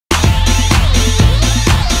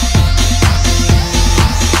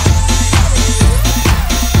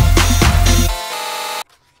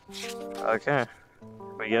Okay.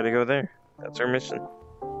 We gotta go there. That's our mission.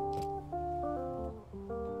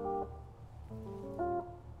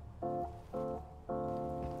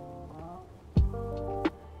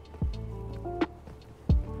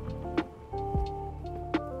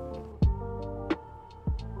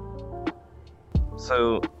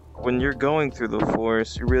 So, when you're going through the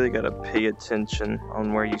forest, you really gotta pay attention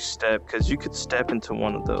on where you step, because you could step into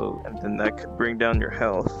one of those, and then that could bring down your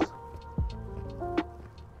health.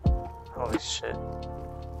 Holy shit.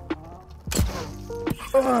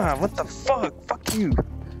 Ah, what the fuck? Fuck you.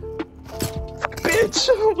 Fuck bitch!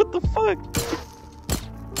 What the fuck?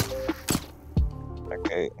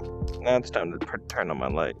 Okay, now it's time to turn on my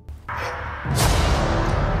light.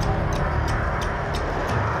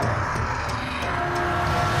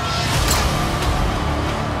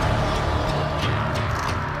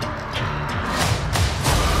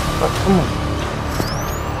 Oh, come on.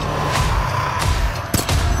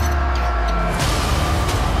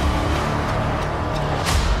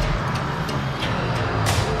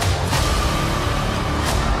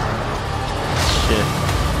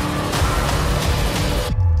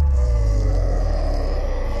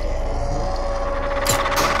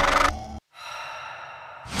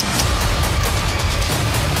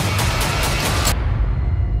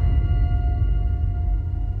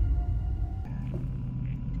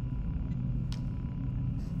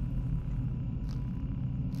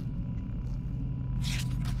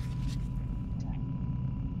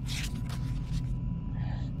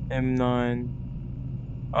 M9.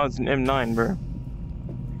 Oh, it's an M9, bro.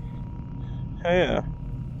 Oh, yeah.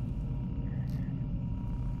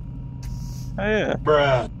 Oh, yeah.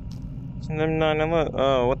 Bruh. It's an M9.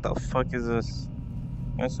 Oh, what the fuck is this?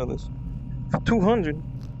 I saw this. For 200?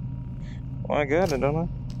 Well, I got it, don't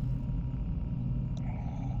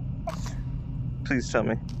I? Please tell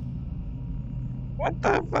me. What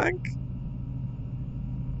the fuck?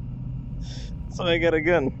 So I got a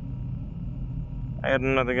gun. I had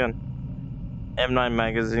another gun. M9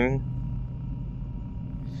 magazine.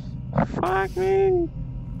 Fuck me.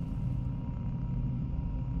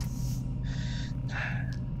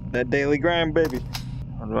 That daily grind, baby.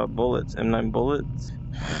 What about bullets? M9 bullets?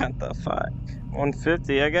 What the fuck?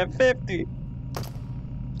 150. I got 50.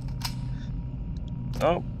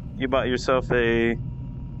 Oh, you bought yourself a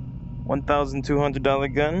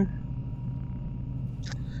 $1,200 gun.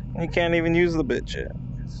 You can't even use the bitch yet.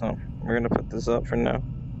 So we're gonna put this up for now.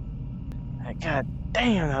 God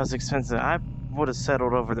damn, that was expensive. I would have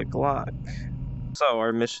settled over the Glock. So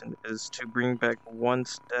our mission is to bring back One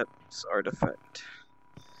Step's artifact.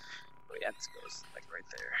 Oh yeah, this goes like right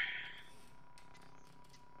there.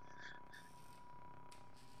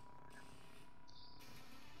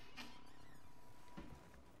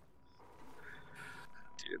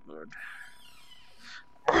 Dear Lord.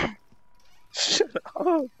 Shut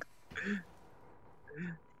up.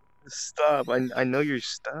 Stop. I know you're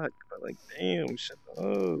stuck, but like, damn, shut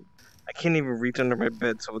up. I can't even reach under my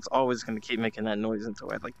bed, so it's always gonna keep making that noise until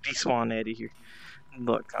I like despawn out of here.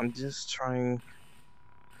 Look, I'm just trying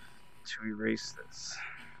to erase this.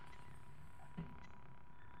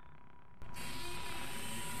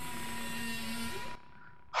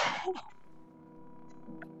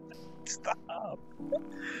 Stop.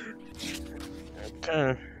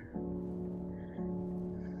 Okay.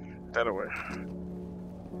 That away.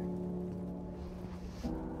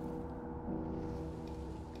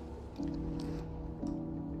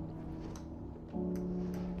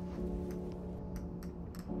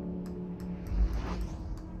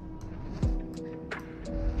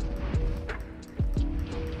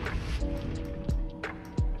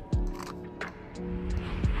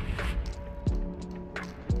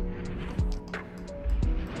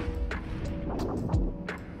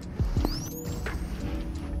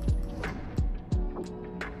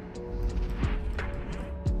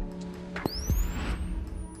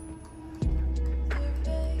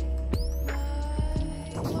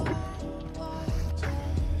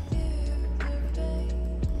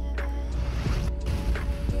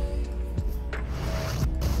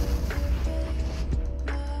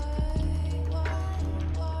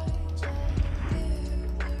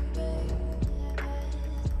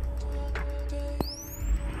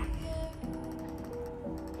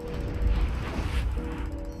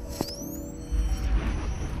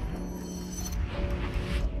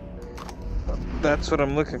 That's what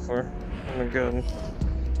I'm looking for. Oh my god.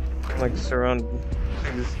 I'm like surrounded.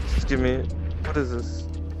 Please, just give me it. What is this?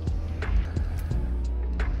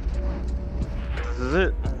 This is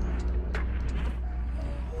it.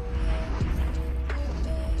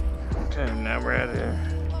 Okay, now we're out of here.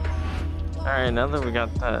 Alright, now that we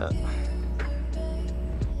got that.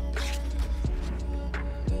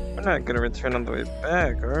 We're not gonna return on the way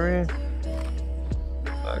back, are we?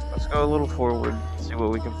 Look, let's go a little forward, see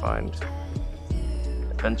what we can find.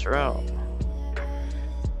 Adventure out.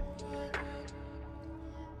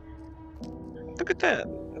 Look at that.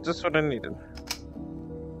 Just what I needed.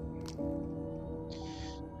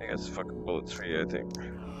 I got some fucking bullets for you, I think.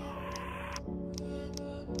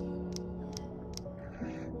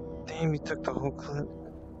 Damn, you took the whole clip.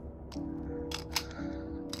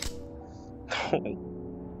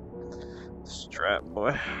 Strap,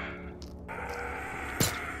 boy.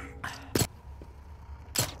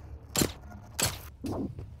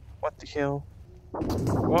 What the hell?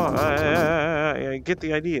 Well, I get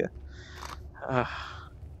the idea. I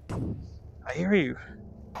hear you.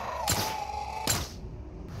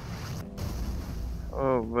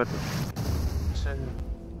 Oh, but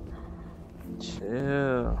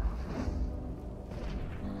chill.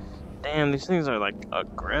 Damn, these things are like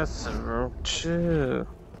aggressive, bro. Chill.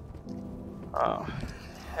 Oh,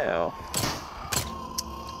 hell.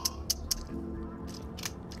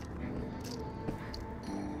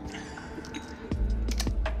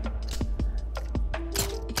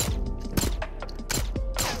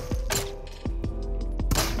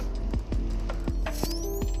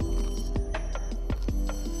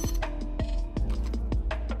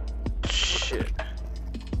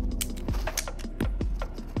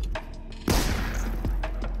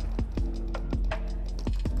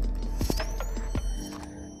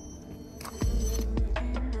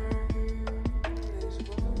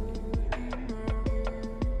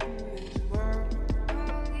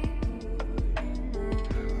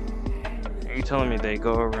 Are you telling me they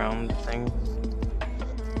go around things?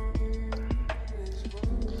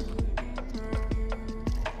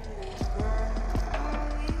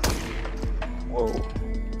 Whoa.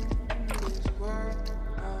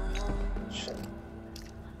 Shit.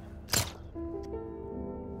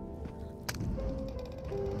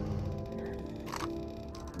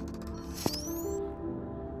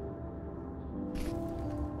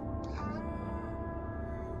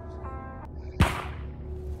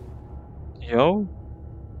 Yo?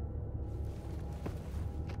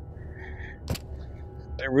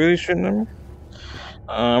 They really shooting at me?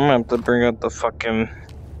 I'm gonna have to bring out the fucking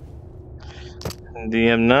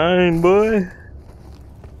DM9, boy.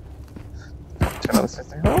 Turn on the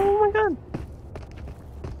system. Oh my god.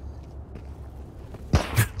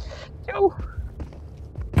 Yo.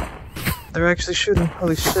 They're actually shooting.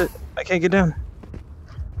 Holy shit. I can't get down.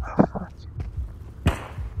 Oh, fuck.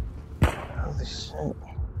 Holy shit.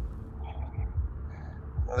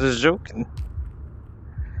 I was just joking.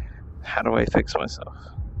 How do I fix myself?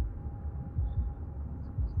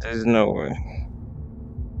 There's no way.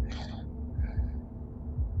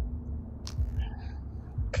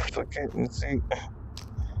 Okay, let's see.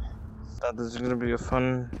 Thought this was gonna be a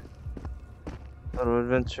fun little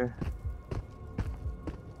adventure.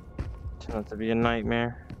 Turned out to be a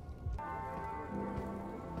nightmare.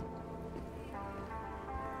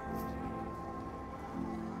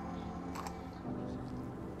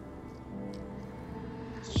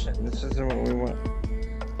 Shit, this isn't what we want.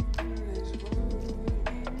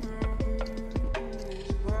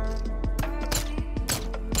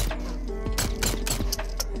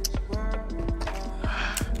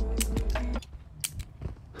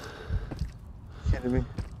 Kidding me?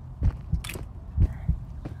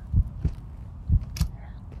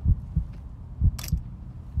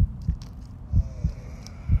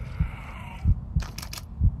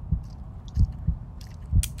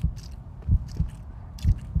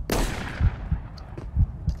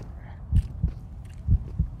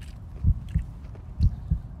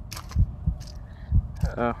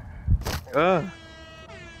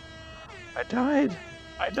 I died.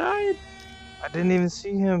 I died. I didn't even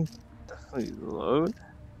see him. Definitely load.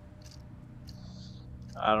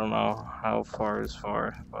 I don't know how far is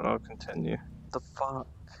far, but I'll continue. The fuck?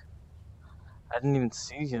 I didn't even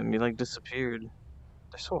see him. He like disappeared.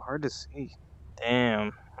 They're so hard to see.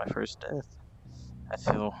 Damn, my first death. I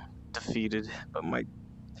feel defeated, but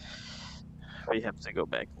we have to go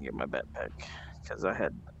back and get my backpack because I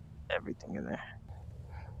had everything in there.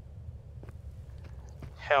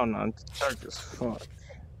 Hell no, it's dark as fuck.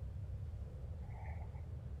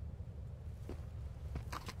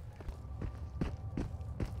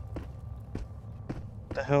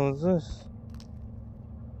 What the hell is this?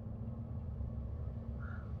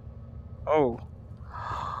 Oh.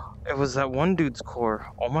 It was that one dude's core.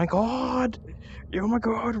 Oh my god! Oh my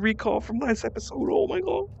god, recall from last episode. Oh my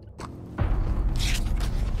god.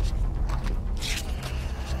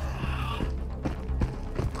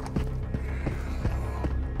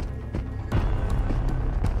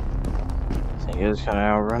 He is kind of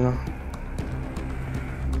outrunning.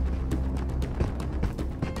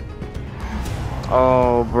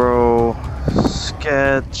 Oh, bro.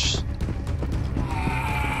 Sketch.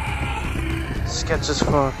 Sketch as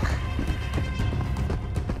fuck.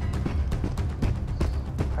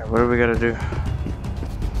 Alright, what do we gotta do?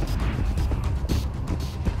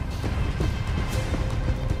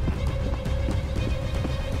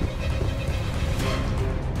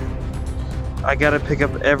 I gotta pick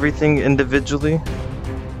up everything individually?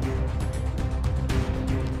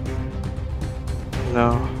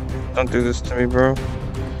 No. Don't do this to me, bro.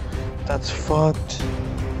 That's fucked.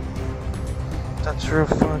 That's real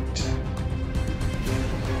fucked.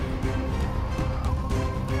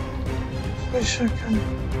 Wish I could.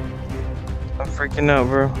 I'm freaking out,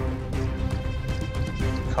 bro.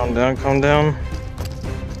 Calm down, calm down.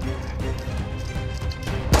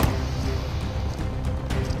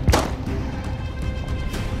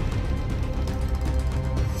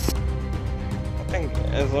 I think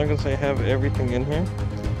as long as I have everything in here,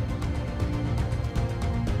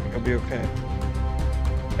 I'll be okay.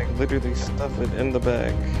 Like literally stuff it in the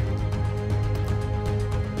bag.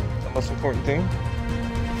 The most important thing.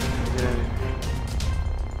 Yeah.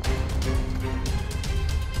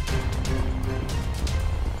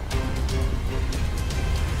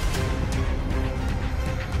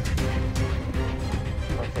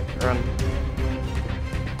 Okay, run.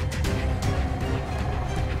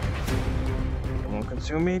 Come on,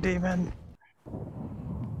 consume me, demon.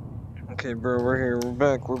 Okay, bro, we're here. We're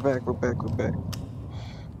back. We're back. We're back. We're back.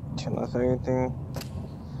 Turn off everything.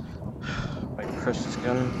 My precious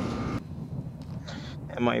gun.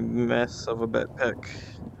 And my mess of a backpack.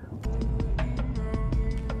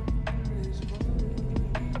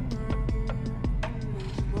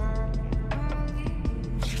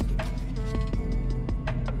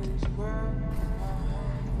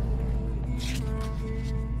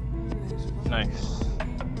 Nice.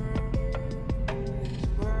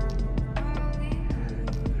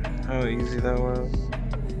 How easy that was.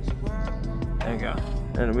 There you go.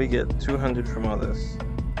 And we get 200 from all this.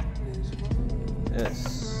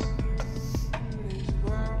 Yes.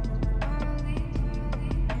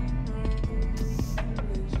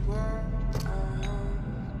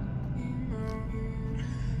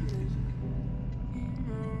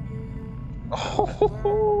 Oh,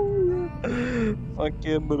 fuck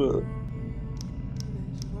yeah, bro.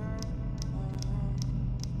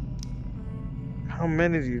 How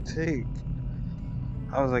many do you take?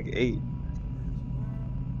 I was like 8.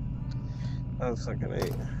 I was fucking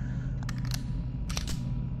 8.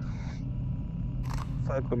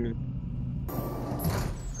 Fuck with me.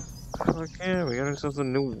 Fuck yeah, we got ourselves a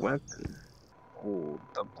new weapon. Oh,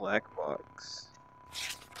 the black box.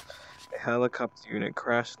 A helicopter unit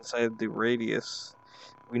crashed inside the radius.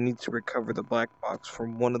 We need to recover the black box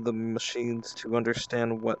from one of the machines to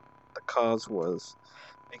understand what the cause was.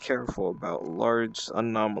 Be careful about large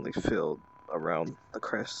anomaly field around the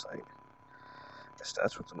crash site. It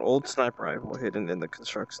starts with an old sniper rifle hidden in the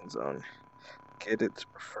construction zone. Get it to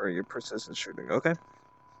prefer your precision shooting, okay?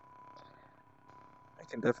 I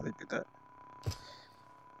can definitely do that.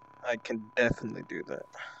 I can definitely do that.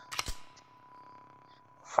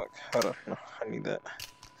 Fuck, hold on, no, I need that.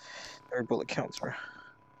 Every bullet counts, bro.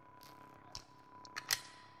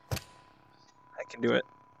 I can do it.